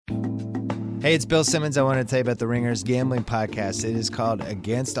Hey, it's Bill Simmons. I want to tell you about the Ringers Gambling Podcast. It is called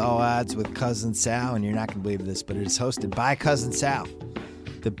Against All Odds with Cousin Sal, and you're not going to believe this, but it is hosted by Cousin Sal,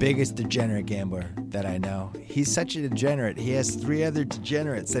 the biggest degenerate gambler that I know. He's such a degenerate. He has 3 other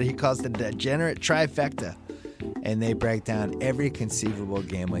degenerates that he calls the degenerate trifecta, and they break down every conceivable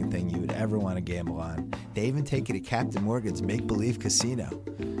gambling thing you would ever want to gamble on. They even take you to Captain Morgan's Make-Believe Casino,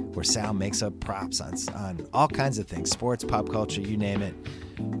 where Sal makes up props on all kinds of things, sports, pop culture, you name it.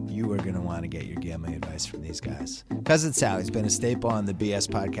 You are going to want to get your gambling advice from these guys. Cousin Sal, he's been a staple on the BS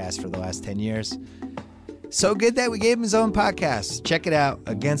podcast for the last 10 years. So good that we gave him his own podcast. Check it out,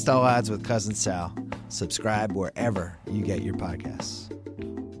 Against All Odds with Cousin Sal. Subscribe wherever you get your podcasts.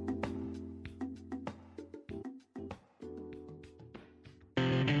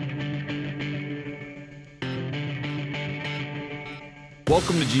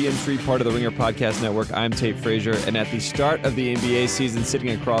 Welcome to GM Street, part of the Ringer Podcast Network. I'm Tate Frazier, and at the start of the NBA season, sitting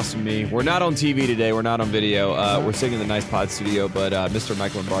across from me, we're not on TV today, we're not on video, we're sitting in the nice pod studio, but Mr.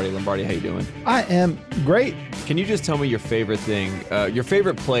 Mike Lombardi. Lombardi, how you doing? I am great. Can you just tell me your favorite thing, your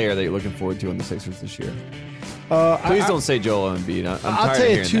favorite player that you're looking forward to on the Sixers this year? Please don't say Joel Embiid. I'll tell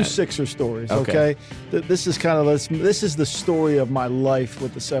you 2 Sixer stories, okay? This is this is the story of my life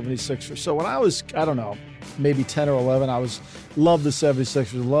with the 76ers. So when I was, I don't know, maybe 10 or 11, loved the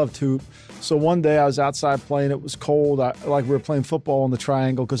 76ers, loved hoop. So one day I was outside playing. It was cold. We were playing football in the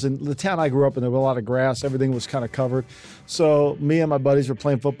Triangle because in the town I grew up in, there was a lot of grass. Everything was kind of covered. So me and my buddies were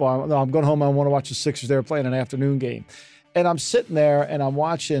playing football. I'm going home. I want to watch the Sixers. They were playing an afternoon game. And I'm sitting there and I'm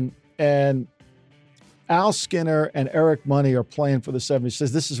watching, and Al Skinner and Eric Money are playing for the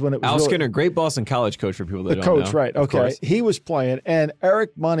 76ers. This is when it was Al Skinner, great Boston College coach for people that don't know. The coach, right. Okay. He was playing, and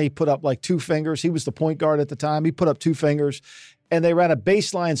Eric Money put up like 2 fingers. He was the point guard at the time. He put up 2 fingers, and they ran a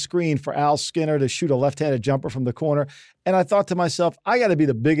baseline screen for Al Skinner to shoot a left-handed jumper from the corner. And I thought to myself, I got to be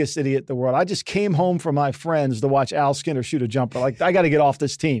the biggest idiot in the world. I just came home from my friends to watch Al Skinner shoot a jumper. Like, I got to get off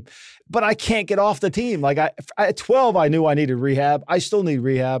this team. But I can't get off the team. Like, at 12, I knew I needed rehab. I still need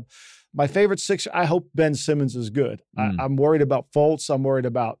rehab. My favorite Sixer, I hope Ben Simmons is good. I'm worried about Fultz. I'm worried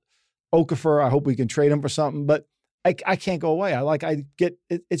about Okafor. I hope we can trade him for something. But I can't go away.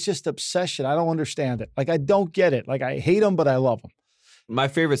 It's just obsession. I don't understand it. Like, I don't get it. Like, I hate him, but I love him. My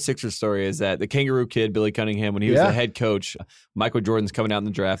favorite Sixers story is that the Kangaroo Kid, Billy Cunningham, when he was the head coach, Michael Jordan's coming out in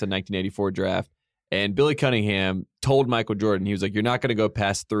the draft, the 1984 draft, and Billy Cunningham told Michael Jordan, he was like, you're not going to go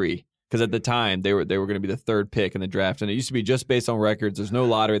past 3. Because at the time, they were going to be the 3rd pick in the draft. And it used to be just based on records. There's no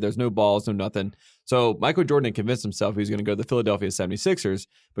lottery. There's no balls, no nothing. So Michael Jordan had convinced himself he was going to go to the Philadelphia 76ers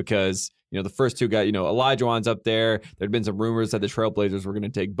because, the first 2 guys, Olajuwon's up there. There'd been some rumors that the Trailblazers were going to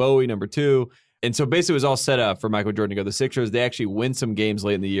take Bowie, number 2. And so basically it was all set up for Michael Jordan to go to the Sixers. They actually win some games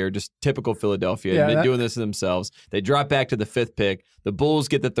late in the year, just typical Philadelphia. Yeah, and they're doing this to themselves. They drop back to the 5th pick. The Bulls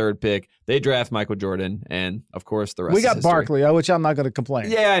get the 3rd pick. They draft Michael Jordan. And, of course, the rest We got is history. Barkley, which I'm not going to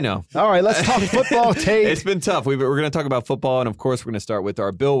complain. Yeah, I know. All right, let's talk football, Tate. It's been tough. We're going to talk about football. And, of course, we're going to start with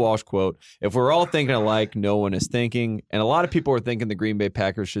our Bill Walsh quote. If we're all thinking alike, no one is thinking. And a lot of people are thinking the Green Bay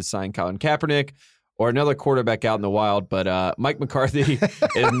Packers should sign Colin Kaepernick or another quarterback out in the wild, but Mike McCarthy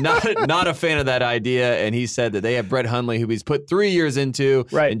is not a fan of that idea, and he said that they have Brett Hundley, who he's put 3 years into,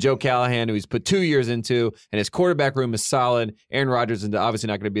 and Joe Callahan, who he's put 2 years into, and his quarterback room is solid. Aaron Rodgers is obviously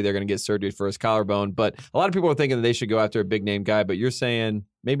not going to be there, going to get surgery for his collarbone, but a lot of people are thinking that they should go after a big-name guy, but you're saying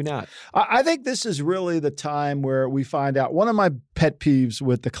maybe not. I think this is really the time where we find out. One of my pet peeves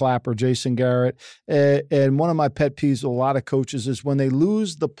with the Clapper, Jason Garrett, and one of my pet peeves with a lot of coaches is when they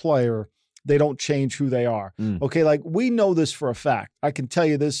lose the player, they don't change who they are. Okay, like we know this for a fact. I can tell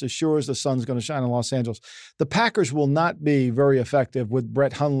you this as sure as the sun's going to shine in Los Angeles. The Packers will not be very effective with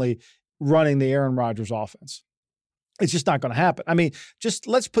Brett Hundley running the Aaron Rodgers offense. It's just not going to happen. I mean, just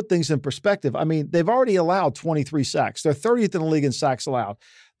let's put things in perspective. I mean, they've already allowed 23 sacks. They're 30th in the league in sacks allowed.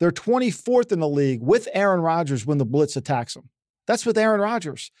 They're 24th in the league with Aaron Rodgers when the blitz attacks them. That's with Aaron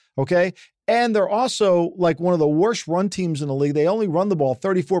Rodgers, okay? And they're also like one of the worst run teams in the league. They only run the ball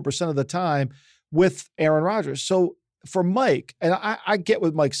 34% of the time with Aaron Rodgers. So for Mike, and I get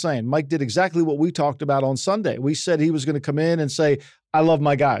what Mike's saying. Mike did exactly what we talked about on Sunday. We said he was going to come in and say, I love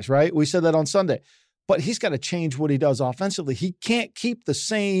my guys, right? We said that on Sunday. But he's got to change what he does offensively. He can't keep the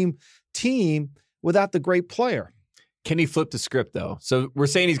same team without the great player. Can he flip the script, though? So we're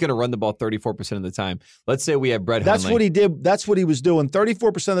saying he's going to run the ball 34% of the time. Let's say we have Brett Hundley. That's what he did. That's what he was doing.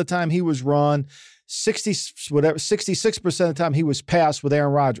 34% of the time he was run. 66% of the time he was passed with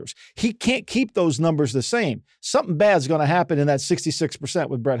Aaron Rodgers. He can't keep those numbers the same. Something bad's going to happen in that 66%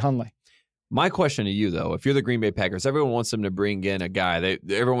 with Brett Hundley. My question to you, though, if you're the Green Bay Packers, everyone wants them to bring in a guy.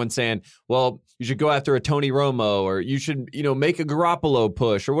 Everyone's saying, well, you should go after a Tony Romo, or you should, make a Garoppolo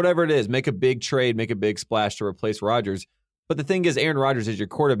push, or whatever it is. Make a big trade, make a big splash to replace Rodgers. But the thing is, Aaron Rodgers is your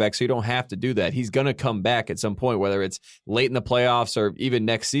quarterback, so you don't have to do that. He's going to come back at some point, whether it's late in the playoffs or even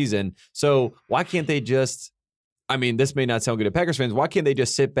next season. So why can't they just, this may not sound good to Packers fans, why can't they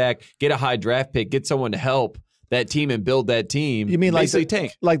just sit back, get a high draft pick, get someone to help that team and build that team? You mean like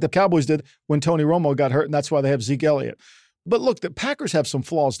tank? Like the Cowboys did when Tony Romo got hurt, and that's why they have Zeke Elliott. But look, the Packers have some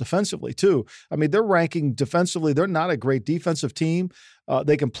flaws defensively too. They're ranking defensively. They're not a great defensive team.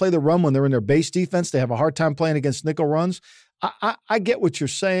 They can play the run when they're in their base defense. They have a hard time playing against nickel runs. I get what you're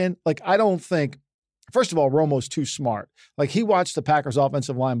saying. Like, I don't think, first of all, Romo's too smart. Like, he watched the Packers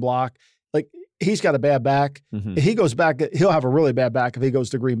offensive line block. Like, he's got a bad back. Mm-hmm. If he goes back, he'll have a really bad back if he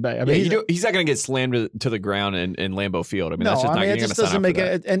goes to Green Bay. He's not going to get slammed to the ground in Lambeau Field. That's just not going to doesn't make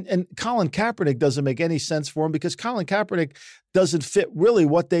it. And Colin Kaepernick doesn't make any sense for him, because Colin Kaepernick doesn't fit really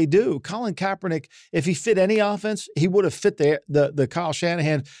what they do. Colin Kaepernick, if he fit any offense, he would have fit the Kyle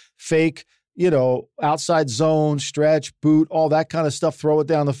Shanahan fake, outside zone, stretch, boot, all that kind of stuff, throw it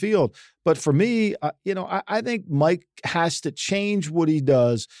down the field. But for me, I think Mike has to change what he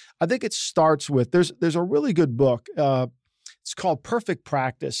does. I think it starts with, there's a really good book. It's called Perfect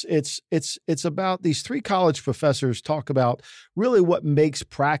Practice. It's about these 3 college professors talk about really what makes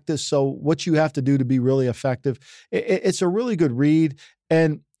practice, so what you have to do to be really effective. It's a really good read.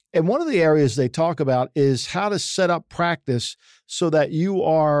 And one of the areas they talk about is how to set up practice so that you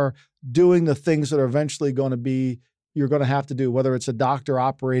are doing the things that are eventually going to be, you're going to have to do, whether it's a doctor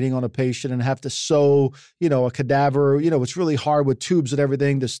operating on a patient and have to sew, a cadaver. It's really hard with tubes and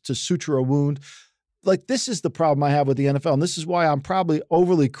everything to suture a wound. Like, this is the problem I have with the NFL. And this is why I'm probably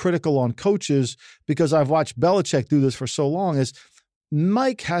overly critical on coaches, because I've watched Belichick do this for so long, is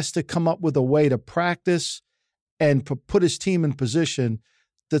Mike has to come up with a way to practice and put his team in position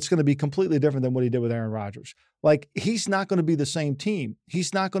that's going to be completely different than what he did with Aaron Rodgers. Like, he's not going to be the same team.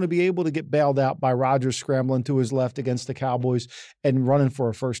 He's not going to be able to get bailed out by Rodgers scrambling to his left against the Cowboys and running for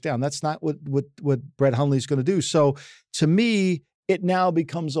a first down. That's not what Brett Hundley's going to do. So to me, it now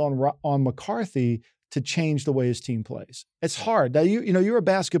becomes on McCarthy to change the way his team plays. It's hard. Now, you're a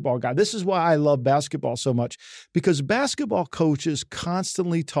basketball guy. This is why I love basketball so much, because basketball coaches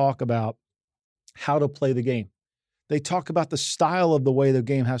constantly talk about how to play the game. They talk about the style of the way the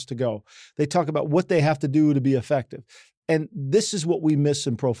game has to go. They talk about what they have to do to be effective. And this is what we miss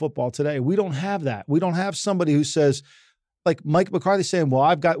in pro football today. We don't have that. We don't have somebody who says, like Mike McCarthy saying, well,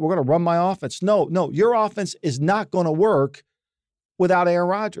 we're going to run my offense. No, your offense is not going to work without Aaron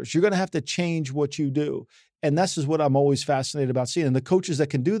Rodgers. You're going to have to change what you do. And this is what I'm always fascinated about seeing. And the coaches that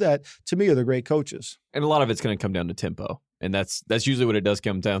can do that, to me, are the great coaches. And a lot of it's going to come down to tempo. And that's usually what it does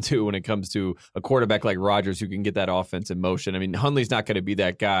come down to when it comes to a quarterback like Rodgers who can get that offense in motion. Hundley's not going to be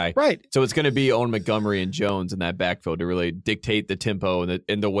that guy. Right. So it's going to be Owen Montgomery and Jones in that backfield to really dictate the tempo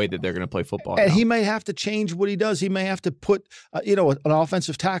and the way that they're going to play football. And now. He may have to change what he does. He may have to put, an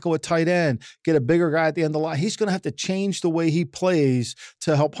offensive tackle at tight end, get a bigger guy at the end of the line. He's going to have to change the way he plays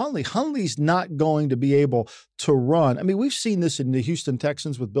to help Hundley. Hundley's not going to be able to run. We've seen this in the Houston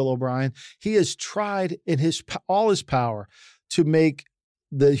Texans with Bill O'Brien. He has tried in all his power to make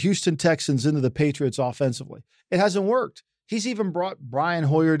the Houston Texans into the Patriots offensively. It hasn't worked. He's even brought Brian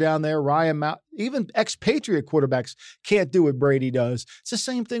Hoyer down there, Ryan Mount. Even ex-Patriot quarterbacks can't do what Brady does. It's the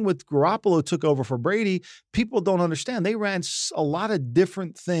same thing with Garoppolo took over for Brady. People don't understand. They ran a lot of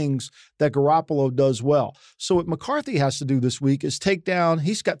different things that Garoppolo does well. So what McCarthy has to do this week is take down,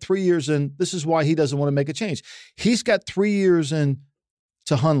 he's got 3 years in. This is why he doesn't want to make a change. He's got 3 years in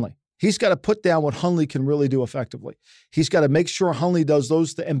to Hundley. He's got to put down what Hundley can really do effectively. He's got to make sure Hundley does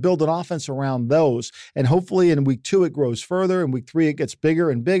those and build an offense around those. And hopefully in week 2, it grows further. In week 3, it gets bigger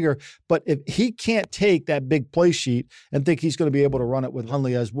and bigger. But if he can't take that big play sheet and think he's going to be able to run it with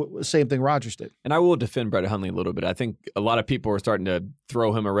Hundley as the same thing Rodgers did. And I will defend Brett Hundley a little bit. I think a lot of people are starting to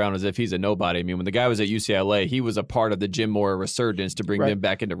throw him around as if he's a nobody. When the guy was at UCLA, he was a part of the Jim Mora resurgence to bring them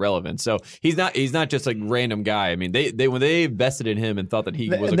back into relevance. So he's not just a random guy. When they invested in him and thought that he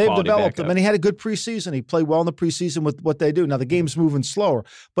was a quality developed backup. him, and he had a good preseason. He played well in the preseason with what they do. Now, the game's moving slower.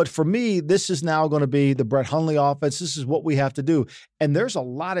 But for me, this is now going to be the Brett Hundley offense. This is what we have to do. And there's a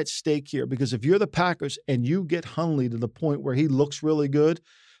lot at stake here, because if you're the Packers and you get Hundley to the point where he looks really good,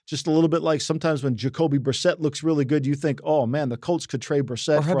 Just a little bit like sometimes when Jacoby Brissett looks really good, you think, oh, man, the Colts could trade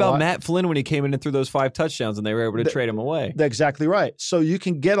Brissett. Or how about Matt Flynn when he came in and threw those 5 touchdowns and they were able to trade him away? That's exactly right. So you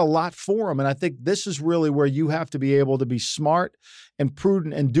can get a lot for him. And I think this is really where you have to be able to be smart and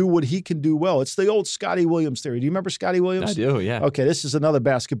prudent and do what he can do well. It's the old Scotty Williams theory. Do you remember Scotty Williams? I do, yeah. Okay, this is another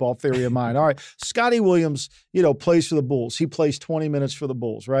basketball theory of mine. All right, Scotty Williams, plays for the Bulls. He plays 20 minutes for the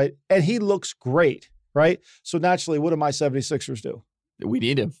Bulls, right? And he looks great, right? So naturally, what do my 76ers do? We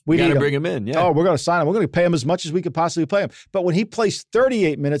need him. We got to bring him in. Yeah. Oh, we're going to sign him. We're going to pay him as much as we could possibly pay him. But when he plays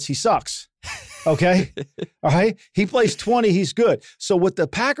 38 minutes, he sucks. Okay? All right? He plays 20, he's good. So what the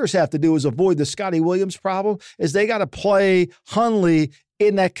Packers have to do is avoid the Scotty Williams problem is they got to play Hundley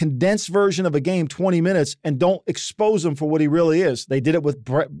in that condensed version of a game 20 minutes and don't expose him for what he really is. They did it with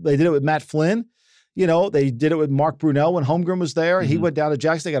Matt Flynn. They did it with Mark Brunell when Holmgren was there. Mm-hmm. He went down to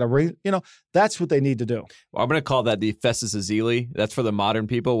Jackson. They got a ring. That's what they need to do. Well, I'm going to call that the Festus Ezeli. That's for the modern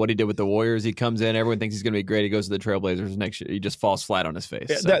people. What he did with the Warriors, he comes in, everyone thinks he's going to be great. He goes to the Trailblazers next year. He just falls flat on his face.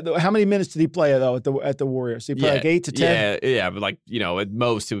 Yeah, so. How many minutes did he play, though, at the Warriors? Did he play like 8 to 10? Yeah, but at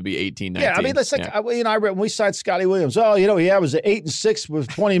most it would be 18, 19. Yeah, I mean, that's like, I read when we signed Scotty Williams, he was at 8 and 6 with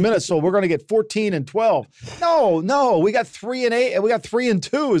 20 minutes, so we're going to get 14 and 12. No, we got 3 and 8, and we got 3 and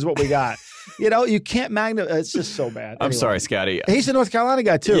 2 is what we got. You can't magnify. It's just so bad. I'm sorry, Scotty. He's a North Carolina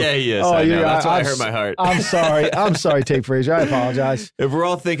guy, too. Yeah, he is. I know. That's why I hurt my heart. I'm sorry, Tate Frazier. I apologize. If we're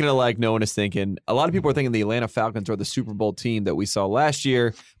all thinking alike, no one is thinking. A lot of people are thinking the Atlanta Falcons are the Super Bowl team that we saw last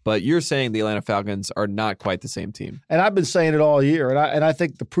year, but you're saying the Atlanta Falcons are not quite the same team. And I've been saying it all year, and I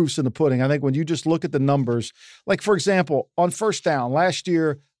think the proof's in the pudding. I think when you just look at the numbers, like, for example, on first down, last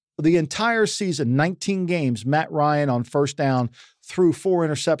year, the entire season, 19 games, Matt Ryan on first down threw 4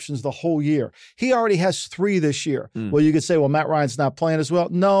 interceptions the whole year. He already has 3 this year. Well, you could say, well, Matt Ryan's not playing as well.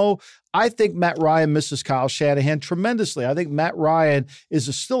 No, I think Matt Ryan misses Kyle Shanahan tremendously. I think Matt Ryan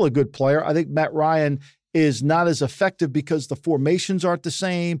is still a good player. I think Matt Ryan is not as effective because the formations aren't the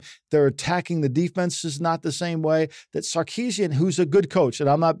same. They're attacking the defenses not the same way. That Sarkisian, who's a good coach, and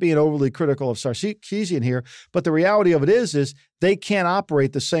I'm not being overly critical of Sarkisian here, but the reality of it is they can't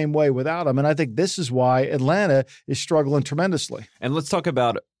operate the same way without him. And I think this is why Atlanta is struggling tremendously. And let's talk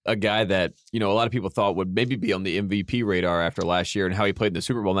about a guy that, a lot of people thought would maybe be on the MVP radar after last year and how he played in the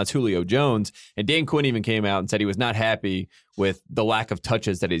Super Bowl, and that's Julio Jones. And Dan Quinn even came out and said he was not happy with the lack of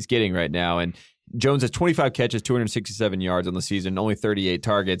touches that he's getting right now. And Jones has 25 catches, 267 yards on the season, only 38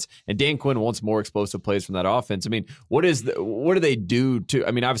 targets, and Dan Quinn wants more explosive plays from that offense. I mean, what do they do to –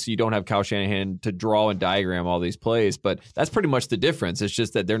 I mean, obviously you don't have Kyle Shanahan to draw and diagram all these plays, but that's pretty much the difference. It's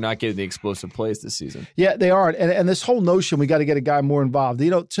just that they're not getting the explosive plays this season. Yeah, they aren't. And this whole notion we got to get a guy more involved.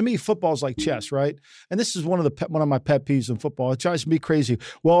 To me, football's like chess, right? And this is one of my pet peeves in football. It drives me crazy.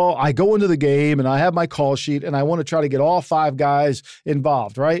 Well, I go into the game and I have my call sheet and I want to try to get all 5 guys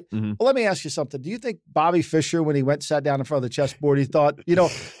involved, right? Mm-hmm. Well, let me ask you something. Do you think Bobby Fischer, when he sat down in front of the chessboard, he thought,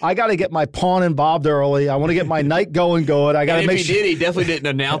 I got to get my pawn involved early. I want to get my knight going good. I got to make sure. If he did, he definitely didn't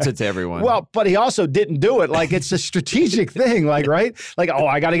announce it to everyone. Well, but he also didn't do it. Like, it's a strategic thing, like, right? Like,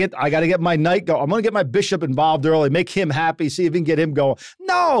 I got to get my knight going. I'm going to get my bishop involved early, make him happy, see if he can get him going.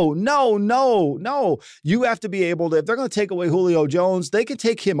 No. You have to be able to, if they're going to take away Julio Jones, they can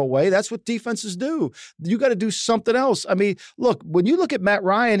take him away. That's what defenses do. You got to do something else. I mean, look, when you look at Matt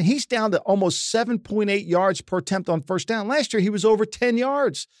Ryan, he's down to almost 7.8 yards per attempt on first down. Last year, he was over 10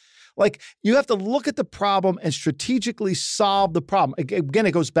 yards. Like, you have to look at the problem and strategically solve the problem. Again,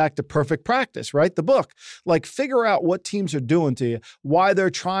 it goes back to perfect practice, right? The book. Like, figure out what teams are doing to you, why they're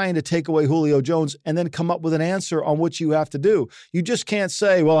trying to take away Julio Jones, and then come up with an answer on what you have to do. You just can't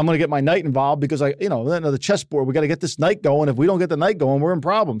say, well, I'm going to get my knight involved because the chessboard, we got to get this knight going. If we don't get the knight going, we're in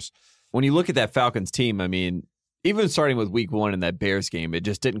problems. When you look at that Falcons team, I mean, even starting with week 1 in that Bears game, it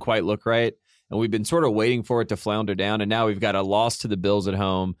just didn't quite look right. And we've been sort of waiting for it to flounder down. And now we've got a loss to the Bills at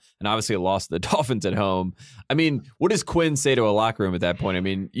home and obviously a loss to the Dolphins at home. I mean, what does Quinn say to a locker room at that point? I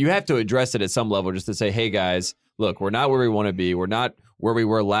mean, you have to address it at some level just to say, hey, guys, look, we're not where we want to be. We're not where we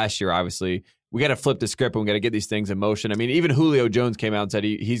were last year, obviously. We got to flip the script and we got to get these things in motion. I mean, even Julio Jones came out and said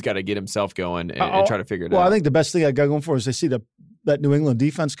he's got to get himself going and try to figure it out. Well, I think the best thing I got going for is they see that New England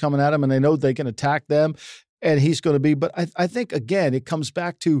defense coming at him and they know they can attack them. And he's going to be, but I think, again, it comes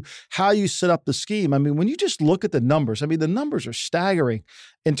back to how you set up the scheme. I mean, when you just look at the numbers, I mean, the numbers are staggering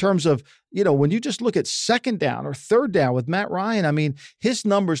in terms of, when you just look at second down or third down with Matt Ryan, I mean, his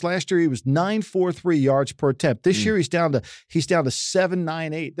numbers last year, he was 9.43 yards per attempt. This year, he's down to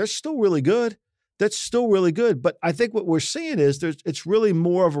 7.98. They're still really good. That's still really good. But I think what we're seeing is it's really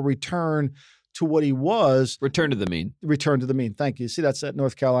more of a return to what he was. Return to the mean. Return to the mean. Thank you. See, that's that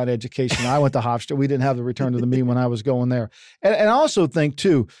North Carolina education. I went to Hofstra. We didn't have the return to the mean when I was going there. And I also think,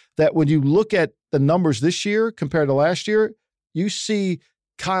 too, that when you look at the numbers this year compared to last year, you see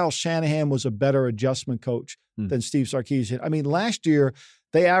Kyle Shanahan was a better adjustment coach than Steve Sarkisian. I mean, last year,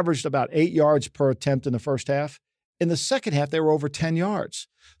 they averaged about 8 yards per attempt in the first half. In the second half, they were over 10 yards.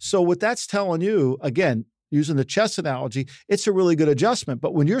 So what that's telling you, again, using the chess analogy, it's a really good adjustment.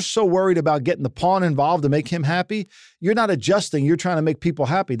 But when you're so worried about getting the pawn involved to make him happy, you're not adjusting. You're trying to make people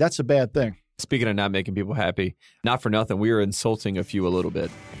happy. That's a bad thing. Speaking of not making people happy, not for nothing, we were insulting a few a little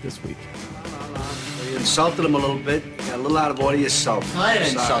bit this week. You insulted him a little bit. You got a little out of order yourself. I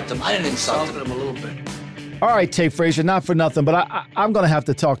didn't insult him. I didn't insult him. Insulted him a little bit. All right, Tate Frazier, not for nothing, but I'm going to have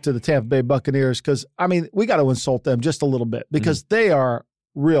to talk to the Tampa Bay Buccaneers because, I mean, we got to insult them just a little bit because they are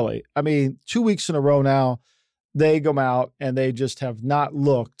really, I mean, 2 weeks in a row now, they go out and they just have not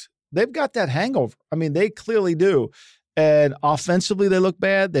looked. They've got that hangover. I mean, they clearly do. And offensively, they look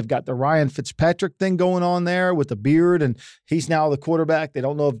bad. They've got the Ryan Fitzpatrick thing going on there with the beard, and he's now the quarterback. They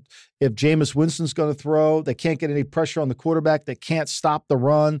don't know if Jameis Winston's going to throw. They can't get any pressure on the quarterback. They can't stop the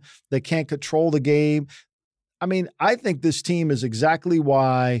run. They can't control the game. I mean, I think this team is exactly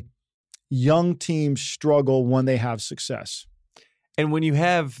why young teams struggle when they have success. And when you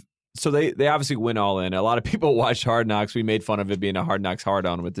have, so they obviously went all in. A lot of people watched Hard Knocks. We made fun of it being a Hard Knocks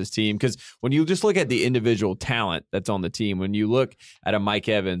hard-on with this team because when you just look at the individual talent that's on the team, when you look at a Mike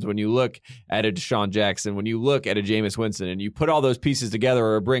Evans, when you look at a Deshaun Jackson, when you look at a Jameis Winston, and you put all those pieces together,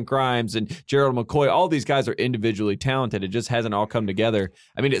 or Brent Grimes and Gerald McCoy, all these guys are individually talented. It just hasn't all come together.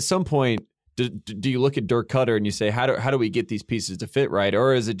 I mean, at some point, do you look at Dirk Cutter and you say, how do we get these pieces to fit right?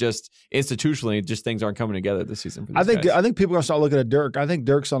 Or is it just institutionally, just things aren't coming together this season for these guys? I think people are going to start looking at Dirk. I think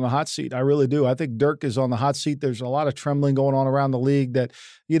Dirk's on the hot seat. I really do. I think Dirk is on the hot seat. There's a lot of trembling going on around the league that,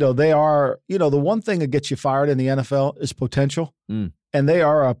 they are, the one thing that gets you fired in the NFL is potential. And they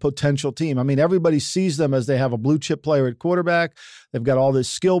are a potential team. I mean, everybody sees them as they have a blue chip player at quarterback. They've got all these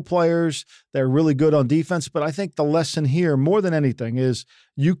skill players. They're really good on defense. But I think the lesson here, more than anything, is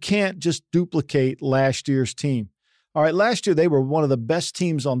you can't just duplicate last year's team. All right, last year they were one of the best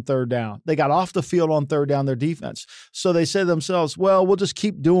teams on third down. They got off the field on third down, their defense. So they said to themselves, well, we'll just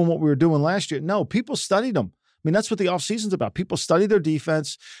keep doing what we were doing last year. No, people studied them. I mean, that's what the offseason's about. People studied their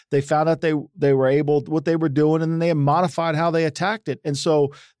defense. They found out they were able, what they were doing, and then they modified how they attacked it. And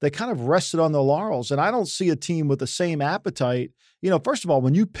so they kind of rested on their laurels. And I don't see a team with the same appetite. First of all,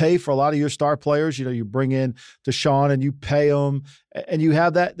 when you pay for a lot of your star players, you bring in Deshaun and you pay them and you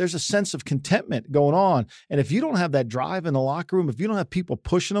have that, there's a sense of contentment going on. And if you don't have that drive in the locker room, if you don't have people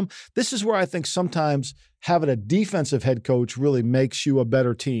pushing them, this is where I think sometimes having a defensive head coach really makes you a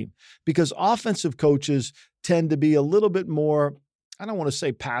better team, because offensive coaches tend to be a little bit more, I don't want to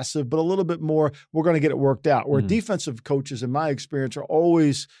say passive, but a little bit more, we're going to get it worked out. Where defensive coaches, in my experience, are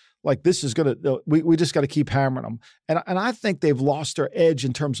always like, this is going to, we just got to keep hammering them. And I think they've lost their edge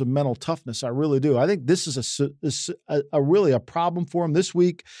in terms of mental toughness. I really do. I think this is a really a problem for them this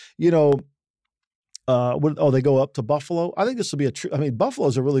week. They go up to Buffalo. I think this will be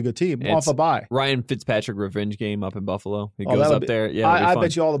Buffalo's a really good team off a bye. Ryan Fitzpatrick revenge game up in Buffalo. He goes up there. Yeah, I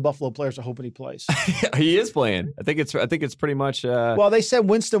bet you all the Buffalo players are hoping he plays. He is playing. I think it's pretty much. Well, they said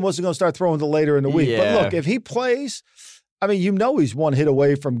Winston wasn't going to start throwing until later in the week. Yeah. But look, if he plays, he's one hit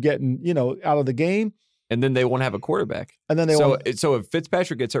away from getting out of the game. And then they won't have a quarterback. And then so if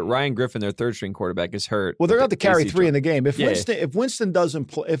Fitzpatrick gets hurt, Ryan Griffin, their third string quarterback, is hurt. Well, they're going to carry three in the game. If Winston doesn't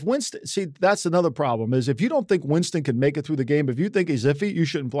play, see, that's another problem is if you don't think Winston can make it through the game, if you think he's iffy, you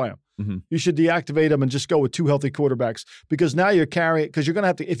shouldn't play him. Mm-hmm. You should deactivate him and just go with two healthy quarterbacks, because now you're carrying, because you're going to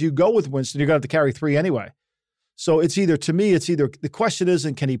have to, if you go with Winston, you're going to have to carry three anyway. So it's either the question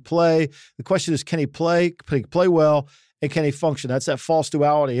isn't can he play? The question is, can he play well? And can he function? That's that false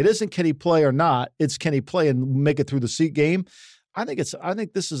duality. It isn't can he play or not. It's can he play and make it through the seat game. I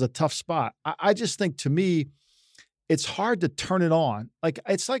think this is a tough spot. I just think, to me, it's hard to turn it on.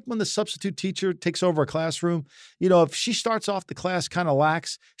 It's like when the substitute teacher takes over a classroom. If she starts off the class kind of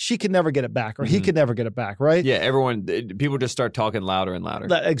lax, she can never get it back, or he can never get it back, right? Yeah, people just start talking louder and louder.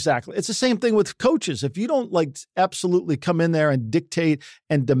 Exactly. It's the same thing with coaches. If you don't absolutely come in there and dictate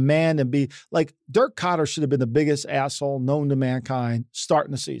and demand and be like, Dirk Cotter should have been the biggest asshole known to mankind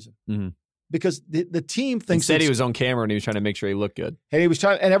starting the season. Mm-hmm. Because the team thinks he was on camera and he was trying to make sure he looked good. And he was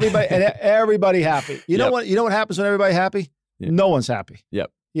trying, and everybody happy. You know what happens when everybody's happy? Yep. No one's happy.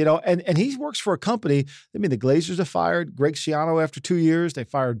 Yep. And he works for a company. The Glazers have fired Greg Schiano after 2 years. They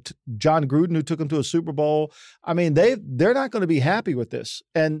fired John Gruden, who took them to a Super Bowl. They're not going to be happy with this.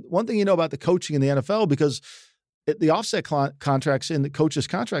 And one thing about the coaching in the NFL, because the offset contracts in the coaches'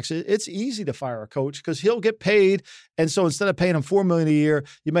 contracts, it's easy to fire a coach because he'll get paid. And so instead of paying him $4 million a year,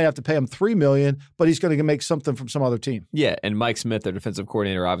 you may have to pay him $3 million, but he's going to make something from some other team. Yeah, and Mike Smith, their defensive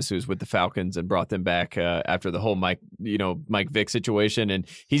coordinator, obviously was with the Falcons and brought them back after the whole Mike Vick situation. And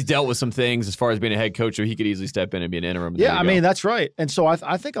he's dealt with some things as far as being a head coach, so he could easily step in and be an interim. Yeah, I mean, that's right. And so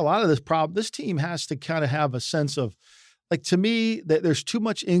I think a lot of this team has to kind of have a sense of, like, to me, that there's too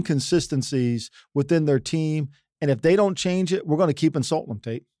much inconsistencies within their team. And if they don't change it, we're going to keep insulting them,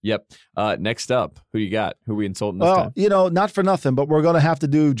 Tate. Yep. Next up, who you got? Who are we insulting this time? Well, not for nothing, but we're going to have to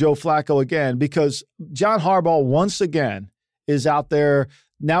do Joe Flacco again because John Harbaugh, once again, is out there.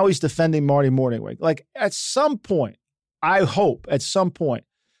 Now he's defending Marty Mornhinweg. Like, at some point, I hope at some point,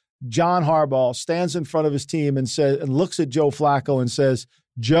 John Harbaugh stands in front of his team and looks at Joe Flacco and says,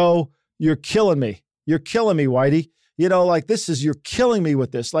 Joe, you're killing me. You're killing me, Whitey. You're killing me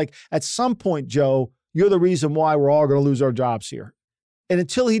with this. Like, at some point, Joe, you're the reason why we're all going to lose our jobs here. And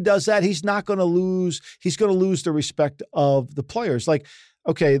until he does that, he's not going to lose. He's going to lose the respect of the players. Like,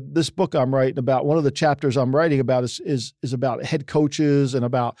 okay, this book I'm writing about, one of the chapters I'm writing about is about head coaches and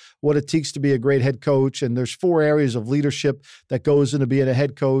about what it takes to be a great head coach. And there's 4 areas of leadership that goes into being a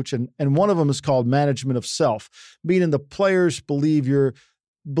head coach. And one of them is called management of self, meaning the players believe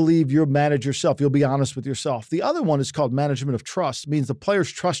you'll manage yourself. You'll be honest with yourself. The other one is called management of trust. It means the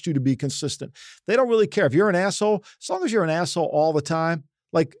players trust you to be consistent. They don't really care if you're an asshole, as long as you're an asshole all the time.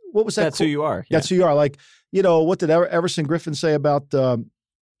 Like, what was that? That's who you are. Yeah. That's who you are. Like, what did Everson Griffin say about,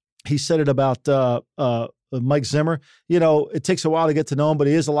 he said it about Mike Zimmer. It takes a while to get to know him, but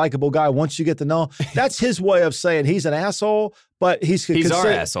he is a likable guy once you get to know him. That's his way of saying he's an asshole, but he's our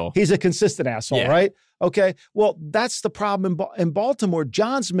asshole. He's a consistent asshole, yeah. Right? Okay, well, that's the problem in Baltimore.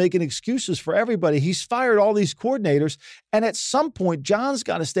 John's making excuses for everybody. He's fired all these coordinators, and at some point, John's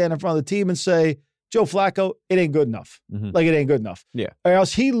got to stand in front of the team and say, Joe Flacco, it ain't good enough. Mm-hmm. Like, it ain't good enough. Yeah. Or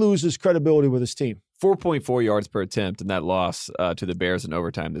else he loses credibility with his team. 4.4 yards per attempt in that loss to the Bears in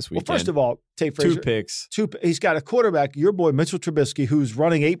overtime this weekend. Well, first of all, Tate Frazier. 2 picks. He's got a quarterback, your boy Mitchell Trubisky, who's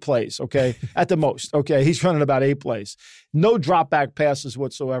running 8 plays, okay, at the most. Okay, he's running about 8 plays. No drop back passes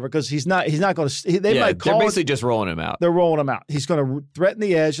whatsoever because he's not going to. They're basically just rolling him out. They're rolling him out. He's going to threaten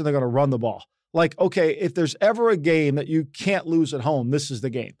the edge and they're going to run the ball. Like, okay, if there's ever a game that you can't lose at home, this is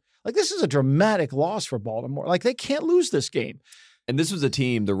the game. Like, this is a dramatic loss for Baltimore. Like, they can't lose this game. And this was a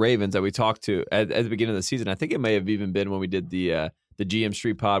team, the Ravens, that we talked to at the beginning of the season. I think it may have even been when we did the GM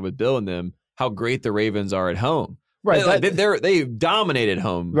Street Pod with Bill and them, how great the Ravens are at home. Right. They dominated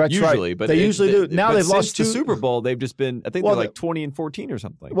home usually. Right. But they usually do. Now they've lost 2. The Super Bowl, they've just been, I think they're like 20-14 or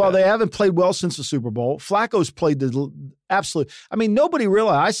something like that. They haven't played well since the Super Bowl. Flacco's played absolutely. I mean, nobody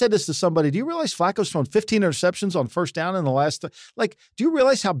realized. I said this to somebody. Do you realize Flacco's thrown 15 interceptions on first down in the last? Like, do you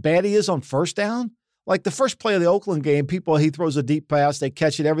realize how bad he is on first down? Like, the first play of the Oakland game, he throws a deep pass, they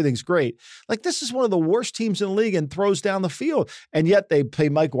catch it, everything's great. Like, this is one of the worst teams in the league and throws down the field. And yet they pay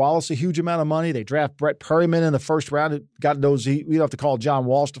Mike Wallace a huge amount of money. They draft Brett Perryman in the first round. God knows we don't have to call John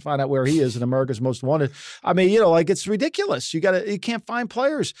Walsh to find out where he is in America's Most Wanted. I mean, it's ridiculous. You can't find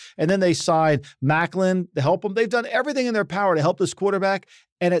players. And then they sign Macklin to help them. They've done everything in their power to help this quarterback.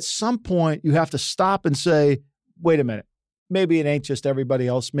 And at some point, you have to stop and say, wait a minute, maybe it ain't just everybody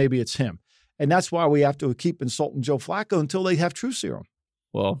else. Maybe it's him. And that's why we have to keep insulting Joe Flacco until they have True Serum.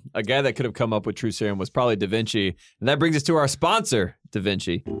 Well, a guy that could have come up with True Serum was probably Da Vinci. And that brings us to our sponsor, Da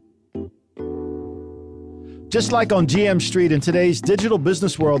Vinci. Just like on GM Street, in today's digital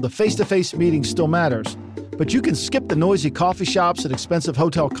business world, the face-to-face meeting still matters. But you can skip the noisy coffee shops and expensive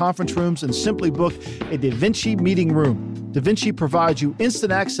hotel conference rooms and simply book a Da Vinci meeting room. Da Vinci provides you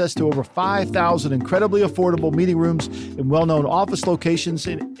instant access to over 5,000 incredibly affordable meeting rooms in well-known office locations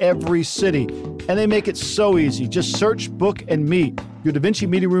in every city. And they make it so easy. Just search, book, and meet. Your Da Vinci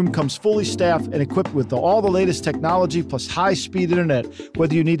meeting room comes fully staffed and equipped with all the latest technology plus high-speed internet.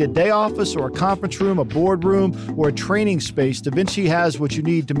 Whether you need a day office or a conference room, a boardroom, or a training space, Da Vinci has what you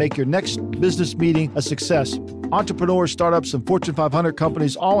need to make your next business meeting a success. Entrepreneurs, startups, and Fortune 500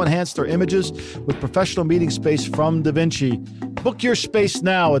 companies all enhance their images with professional meeting space from Da Vinci. Book your space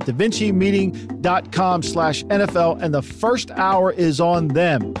now at davincimeeting.com/NFL, and the first hour is on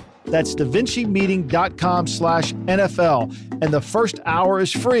them. That's davincimeeting.com/NFL, and the first hour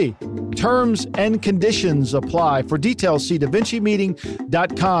is free. Terms and conditions apply. For details, see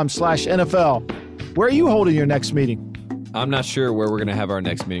davincimeeting.com/NFL. Where are you holding your next meeting? I'm not sure where we're going to have our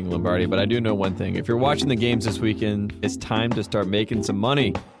next meeting, Lombardi, but I do know one thing. If you're watching the games this weekend, it's time to start making some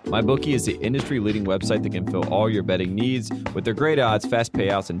money. MyBookie is the industry-leading website that can fill all your betting needs. With their great odds, fast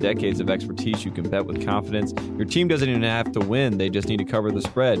payouts, and decades of expertise, you can bet with confidence. Your team doesn't even have to win. They just need to cover the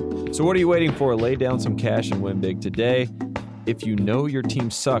spread. So what are you waiting for? Lay down some cash and win big today. If you know your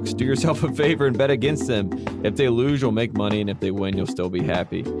team sucks, do yourself a favor and bet against them. If they lose, you'll make money, and if they win, you'll still be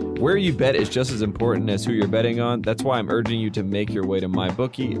happy. Where you bet is just as important as who you're betting on. That's why I'm urging you to make your way to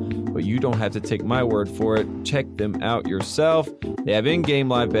MyBookie, but you don't have to take my word for it. Check them out yourself. They have in-game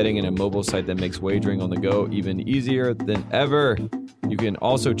live betting and a mobile site that makes wagering on the go even easier than ever. You can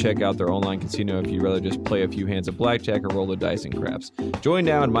also check out their online casino if you'd rather just play a few hands of blackjack or roll the dice in craps. Join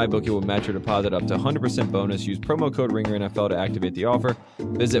now and MyBookie will match your deposit up to 100% bonus. Use promo code RINGERNFL to activate the offer.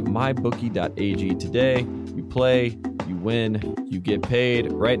 Visit mybookie.ag today. You play, you win, you get paid.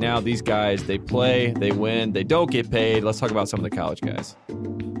 Right now, these guys, they play, they win, they don't get paid. Let's talk about some of the college guys.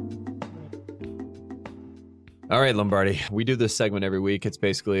 All right, Lombardi, we do this segment every week. It's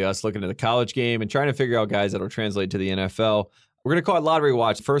basically us looking at the college game and trying to figure out guys that will translate to the NFL. We're going to call it Lottery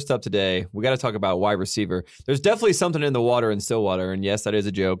Watch. First up today, we got to talk about wide receiver. There's definitely something in the water in Stillwater, and yes, that is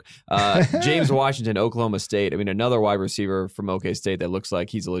a joke. James Washington, Oklahoma State. I mean, another wide receiver from OK State that looks like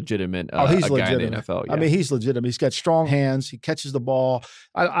he's a legitimate he's a guy legitimate. in the NFL. Yeah. I mean, he's legitimate. He's got strong hands. He catches the ball.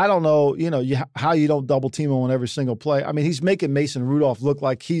 I don't know, how you don't double team him on every single play. I mean, he's making Mason Rudolph look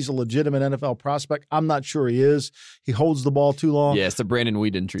like he's a legitimate NFL prospect. I'm not sure he is. He holds the ball too long. Yeah, it's the Brandon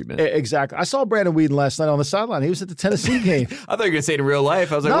Weeden treatment. Exactly. I saw Brandon Weeden last night on the sideline. He was at the Tennessee game. I thought you were going to say it in real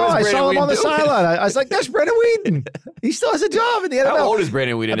life. I was like, no, I saw him on the doing? sideline. I was like, that's Brandon Weeden. He still has a job in the NFL. How old is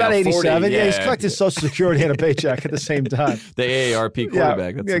Brandon Weeden now? About 87. 40? Yeah, he's collecting Social Security and a paycheck at the same time. The AARP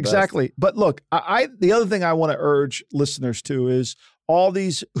quarterback. That's exactly. The best. But look, the other thing I want to urge listeners to is all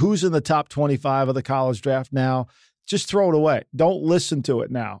these who's in the top 25 of the college draft now. Just throw it away. Don't listen to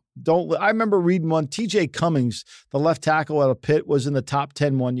it now. I remember reading one. T.J. Cummings, the left tackle out of Pitt, was in the top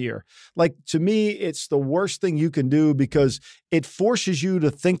 10 one year. Like, to me, it's the worst thing you can do because it forces you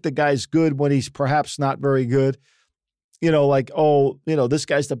to think the guy's good when he's perhaps not very good. This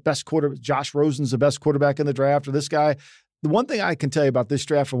guy's the best quarterback. Josh Rosen's the best quarterback in the draft, or this guy. The one thing I can tell you about this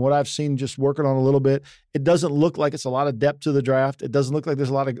draft from what I've seen just working on a little bit, it doesn't look like it's a lot of depth to the draft. It doesn't look like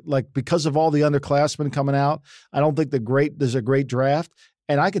there's a lot of, because of all the underclassmen coming out, I don't think there's a great draft.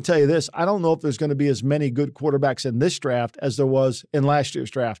 And I can tell you this, I don't know if there's going to be as many good quarterbacks in this draft as there was in last year's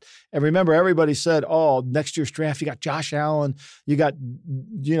draft. And remember, everybody said, next year's draft, you got Josh Allen, you got,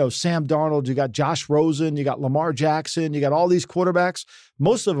 Sam Darnold, you got Josh Rosen, you got Lamar Jackson, you got all these quarterbacks.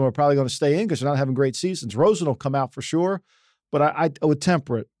 Most of them are probably going to stay in because they're not having great seasons. Rosen will come out for sure, but I would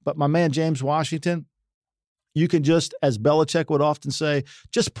temper it. But my man, James Washington, you can just, as Belichick would often say,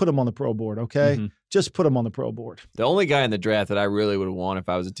 just put him on the pro board, okay? Mm-hmm. Just put him on the pro board. The only guy in the draft that I really would want if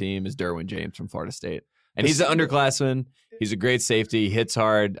I was a team is Derwin James from Florida State. And he's an underclassman. He's a great safety. He hits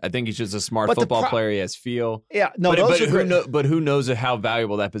hard. I think he's just a smart football player. He has feel. Yeah, no, but who knows how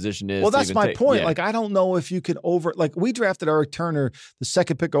valuable that position is? Well, that's my point. Yeah. I don't know if you can we drafted Eric Turner, the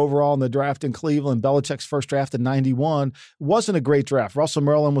second pick overall in the draft in Cleveland, Belichick's first draft in 91. It wasn't a great draft. Russell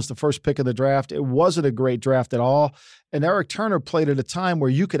Merlin was the first pick of the draft. It wasn't a great draft at all. And Eric Turner played at a time where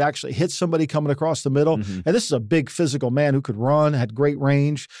you could actually hit somebody coming across the middle. Mm-hmm. And this is a big physical man who could run, had great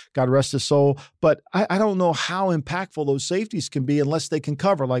range, God rest his soul. But I don't know how impactful those safeties can be unless they can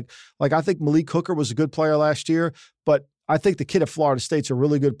cover. Like I think Malik Hooker was a good player last year, but I think the kid at Florida State's a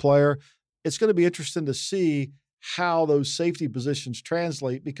really good player. It's going to be interesting to see how those safety positions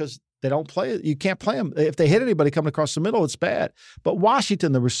translate because they don't play it. You can't play them. If they hit anybody coming across the middle, it's bad. But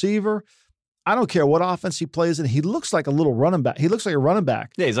Washington, the receiver, I don't care what offense he plays in. He looks like a little running back. He looks like a running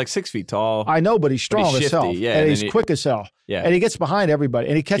back. Yeah, he's like 6 feet tall. I know, but he's strong as hell. Yeah, and he's quick as hell. Yeah. And he gets behind everybody.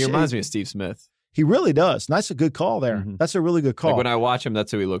 And he catches. He reminds me of Steve Smith. He really does. And that's a good call there. Mm-hmm. That's a really good call. Like when I watch him,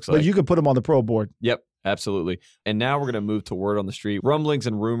 that's who he looks like. But you can put him on the pro board. Yep, absolutely. And now we're going to move to word on the street. Rumblings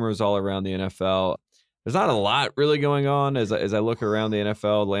and rumors all around the NFL. There's not a lot really going on as I look around the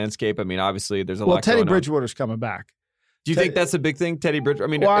NFL landscape. I mean, obviously, there's a lot going on. Teddy Bridgewater's coming back. Do you think that's a big thing, Teddy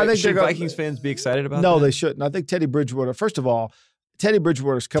Bridgewater? I mean, should Vikings fans be excited about that? No, they shouldn't. I think Teddy Bridgewater, first of all, Teddy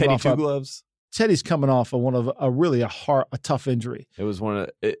Bridgewater's coming off Teddy Two Gloves. Teddy's coming off of a tough injury. It was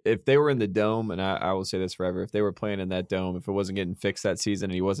if they were in the dome, and I will say this forever, if they were playing in that dome, if it wasn't getting fixed that season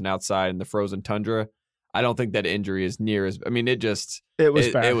and he wasn't outside in the frozen tundra, I don't think that injury is near as. I mean, it's It was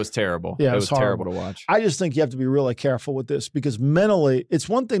bad. It was terrible. Yeah, it was horrible. terrible to watch. I just think you have to be really careful with this because mentally, it's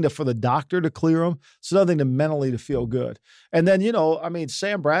one thing for the doctor to clear him. It's another thing to mentally to feel good. And then,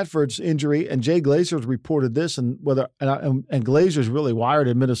 Sam Bradford's injury and Jay Glazer's reported this and Glazer's really wired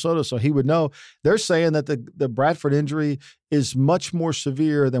in Minnesota, so he would know. They're saying that the Bradford injury is much more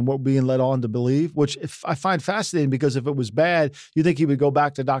severe than what we're being led on to believe, which I find fascinating because if it was bad, you think he would go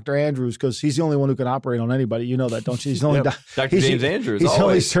back to Dr. Andrews because he's the only one who can operate on anybody. You know that, don't you? He's the only Dr. James Andrews. He's the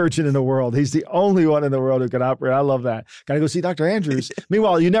only surgeon in the world. He's the only one in the world who can operate. I love that. Got to go see Dr. Andrews.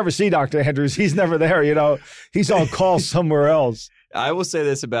 Meanwhile, you never see Dr. Andrews. He's never there. He's on call somewhere else. I will say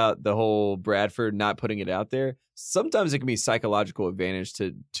this about the whole Bradford not putting it out there. Sometimes it can be psychological advantage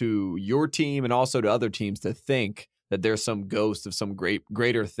to your team and also to other teams to think that there's some ghost of some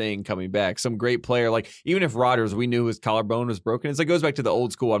greater thing coming back, some great player. Like even if Rodgers, we knew his collarbone was broken. It goes back to the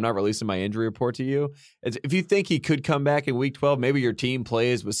old school. I'm not releasing my injury report to you. If you think he could come back in week 12, maybe your team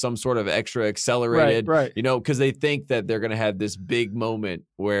plays with some sort of extra accelerated, right. Because they think that they're going to have this big moment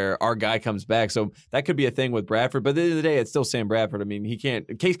where our guy comes back. So that could be a thing with Bradford. But at the end of the day, it's still Sam Bradford. I mean, he can't.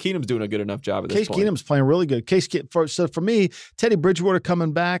 Case Keenum's doing a good enough job at this point. Case Keenum's playing really good. So for me, Teddy Bridgewater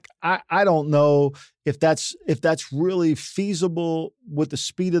coming back, I don't know if that's really feasible with the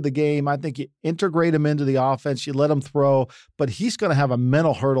speed of the game. I think you integrate him into the offense, you let him throw, but he's going to have a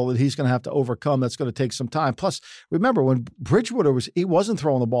mental hurdle that he's going to have to overcome that's going to take some time. Plus, remember, when Bridgewater he wasn't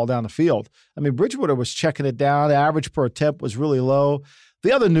throwing the ball down the field. I mean, Bridgewater was checking it down. The average per attempt was really low.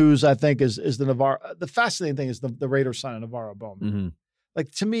 The other news, I think, is the fascinating thing is the Raiders signing Navarro Bowman. Mm-hmm.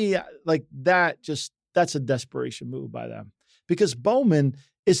 Like, to me, like that's a desperation move by them because Bowman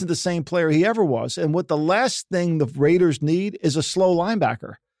isn't the same player he ever was. And what the last thing the Raiders need is a slow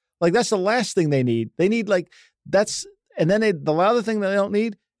linebacker. Like, that's the last thing they need. They need and then the other thing that they don't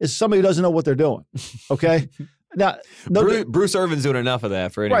need is somebody who doesn't know what they're doing. Okay? Now, Bruce Irvin's doing enough of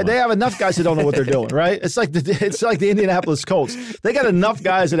that for anyone. Right, they have enough guys that don't know what they're doing, right? It's like the Indianapolis Colts. They got enough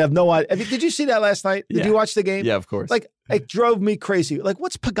guys that have no idea. Did you see that last night? Did you watch the game? Yeah, of course. Like, it drove me crazy. Like,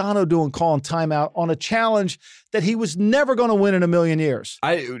 what's Pagano doing calling timeout on a challenge that he was never going to win in a million years?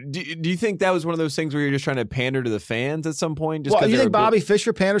 Do you think that was one of those things where you're just trying to pander to the fans at some point? Well, you think Bobby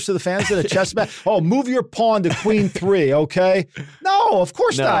Fischer panders to the fans at a chess match? Oh, move your pawn to queen 3, okay? No, of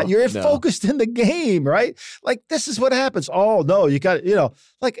course not. You're focused in the game, right? Like, this is what happens. Oh, no, you got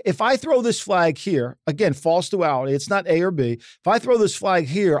like if I throw this flag here, again, false duality, it's not A or B. If I throw this flag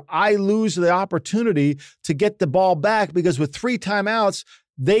here, I lose the opportunity to get the ball back because with 3 timeouts,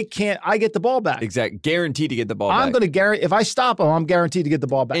 I get the ball back. Exactly. Guaranteed to get the ball back. I'm going to guarantee, if I stop him, I'm guaranteed to get the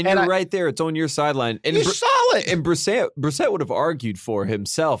ball back. And you're right there. It's on your sideline. And you're solid. And Brissett would have argued for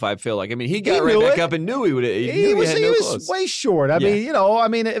himself, I feel like. I mean, he got right back up and knew he would have. He was way short. I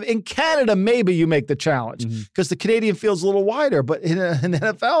mean, in Canada, maybe you make the challenge because the Canadian field's a little wider, but in the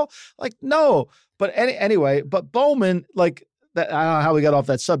NFL, like, no. But anyway, but Bowman, like, that, I don't know how we got off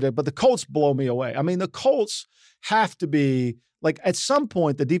that subject, but the Colts blow me away. I mean, the Colts have to be, like, at some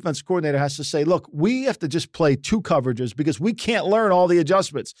point, the defense coordinator has to say, look, we have to just play 2 coverages because we can't learn all the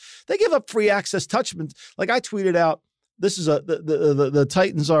adjustments. They give up free access touchdowns. Like I tweeted out, this is the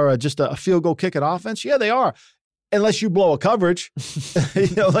Titans are just a field goal kick at offense. Yeah, they are. Unless you blow a coverage,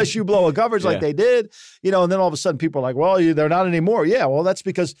 unless you blow a coverage like they did, and then all of a sudden people are like, well, they're not anymore. Yeah, well, that's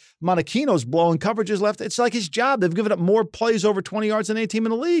because Monachino's blowing coverages left. It's like his job. They've given up more plays over 20 yards than any team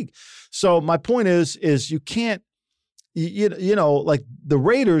in the league. So my point is you can't, like the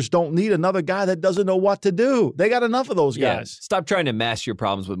Raiders don't need another guy that doesn't know what to do. They got enough of those guys. Stop trying to mask your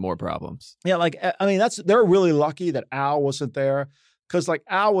problems with more problems. Yeah, they're really lucky that Al wasn't there. Because, like,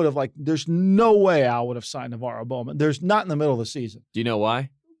 Al would have, there's no way Al would have signed Navarro Bowman. There's not in the middle of the season. Do you know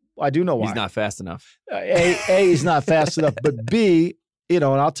why? I do know why. He's not fast enough. A, he's not fast enough. But B, and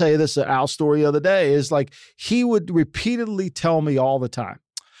I'll tell you this, Al story the other day is, like, he would repeatedly tell me all the time,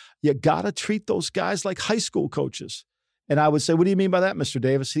 you got to treat those guys like high school coaches. And I would say, what do you mean by that, Mr.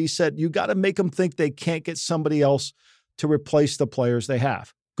 Davis? He said, you got to make them think they can't get somebody else to replace the players they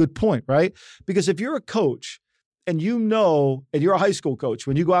have. Good point, right? Because if you're a coach, and and you're a high school coach,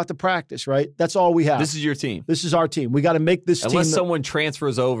 when you go out to practice, right? That's all we have. This is your team. This is our team. We got to make this team. Unless someone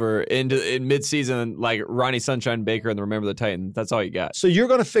transfers over in midseason, like Ronnie Sunshine Baker and Remember the Titans, that's all you got. So you're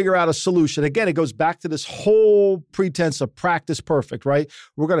going to figure out a solution. Again, it goes back to this whole pretense of practice perfect, right?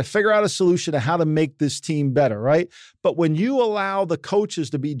 We're going to figure out a solution to how to make this team better, right? But when you allow the coaches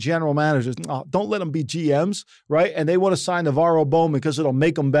to be general managers, don't let them be GMs, right? And they want to sign Navarro Bowman because it'll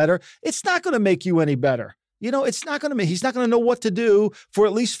make them better. It's not going to make you any better. It's not going to he's not going to know what to do for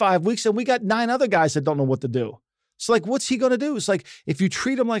at least 5 weeks. And we got 9 other guys that don't know what to do. So, like, what's he going to do? It's like, if you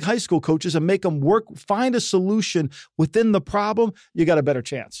treat them like high school coaches and make them work, find a solution within the problem, you got a better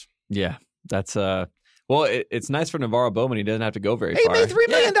chance. Yeah, that's well, it's nice for NaVorro Bowman. He doesn't have to go very far. He made $3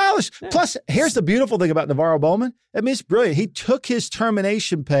 million. Yeah. Plus, here's the beautiful thing about NaVorro Bowman. I mean, it's brilliant. He took his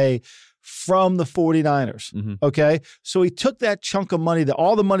termination pay from the 49ers, okay? So he took that chunk of money,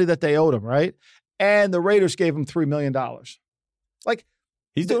 all the money that they owed him, right? And the Raiders gave him $3 million. Like,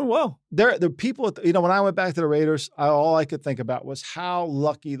 he's doing well. The people, when I went back to the Raiders, all I could think about was how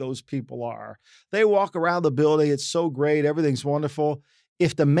lucky those people are. They walk around the building. It's so great. Everything's wonderful.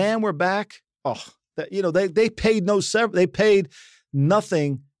 If the man were back, they paid they paid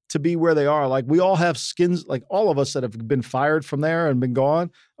nothing to be where they are. Like, we all have skins, like all of us that have been fired from there and been gone.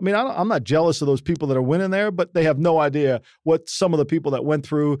 I mean, I'm not jealous of those people that are winning there, but they have no idea what some of the people that went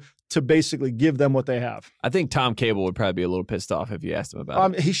through to basically give them what they have. I think Tom Cable would probably be a little pissed off if you asked him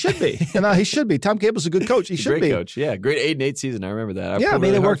about it. He should be. He should be. Tom Cable's a good coach. He should be. Great coach. Yeah, great 8-8 season. I remember that. I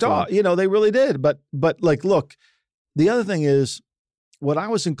mean, it worked out. They really did. But like, look, the other thing is, when I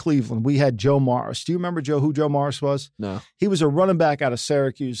was in Cleveland, we had Joe Morris. Do you remember who Joe Morris was? No. He was a running back out of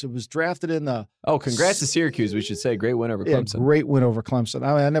Syracuse. It was drafted in the... Oh, congrats to Syracuse, we should say. Great win over Clemson. Yeah, great win over Clemson.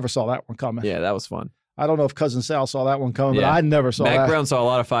 I mean, I never saw that one coming. Yeah, that was fun. I don't know if Cousin Sal saw that one coming, but I never saw that. Mac Brown saw a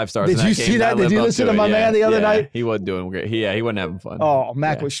lot of 5-stars. Did you see that? Did you listen to my man the other night? He wasn't doing great. He wasn't having fun. Oh,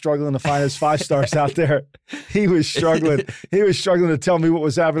 Mac was struggling to find his 5-stars out there. He was struggling. He was struggling to tell me what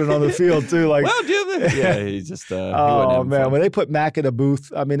was happening on the field too. Like, well, Jim. Yeah, he just. Oh man, fun. When they put Mac in a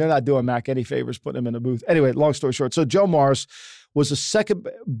booth, I mean, they're not doing Mac any favors putting him in a booth. Anyway, long story short, so Joe Morris was the second.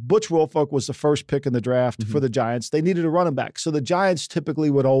 Butch Wolfolk was the first pick in the draft for the Giants. They needed a running back, so the Giants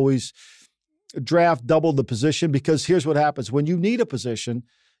typically would always draft double the position, because here's what happens. When you need a position,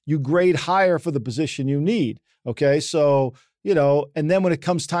 you grade higher for the position you need. Okay. So, and then when it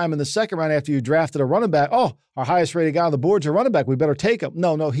comes time in the second round after you drafted a running back, our highest rated guy on the board's a running back. We better take him.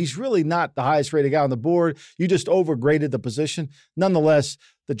 No, he's really not the highest rated guy on the board. You just overgraded the position. Nonetheless,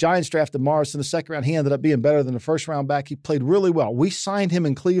 the Giants drafted Morris in the second round. He ended up being better than the first round back. He played really well. We signed him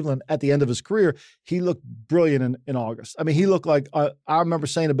in Cleveland at the end of his career. He looked brilliant in August. I mean, he looked like, I remember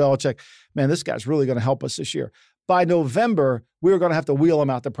saying to Belichick, man, this guy's really going to help us this year. By November, we were going to have to wheel him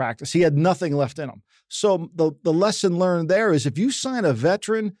out to practice. He had nothing left in him. So the lesson learned there is, if you sign a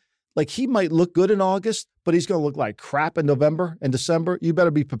veteran, like, he might look good in August, but he's going to look like crap in November and December. You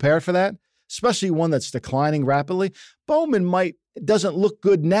better be prepared for that, especially one that's declining rapidly. Bowman doesn't look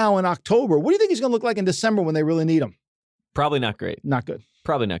good now in October. What do you think he's going to look like in December when they really need him? Probably not great. Not good.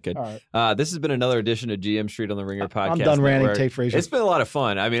 Probably not good. All right. This has been another edition of GM Street on the Ringer podcast. I'm done ranting, Network. Tate Frazier. It's been a lot of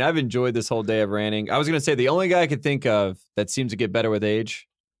fun. I mean, I've enjoyed this whole day of ranting. I was going to say the only guy I could think of that seems to get better with age,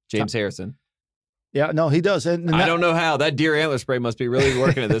 James Harrison. Yeah, no, he does. And I don't know how. That deer antler spray must be really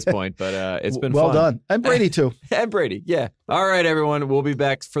working at this point, but it's been well fun. done. And Brady, too. And Brady, yeah. All right, everyone. We'll be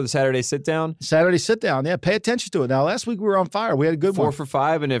back for the Saturday sit-down. Saturday sit-down. Yeah, pay attention to it. Now, last week we were on fire. We had a good 4 one. 4 for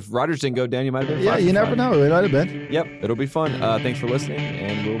 5, and if Rodgers didn't go down, you might have been 5 Yeah, you never know. It might have been. Yep, it'll be fun. Thanks for listening,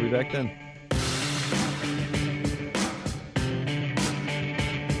 and we'll be back then.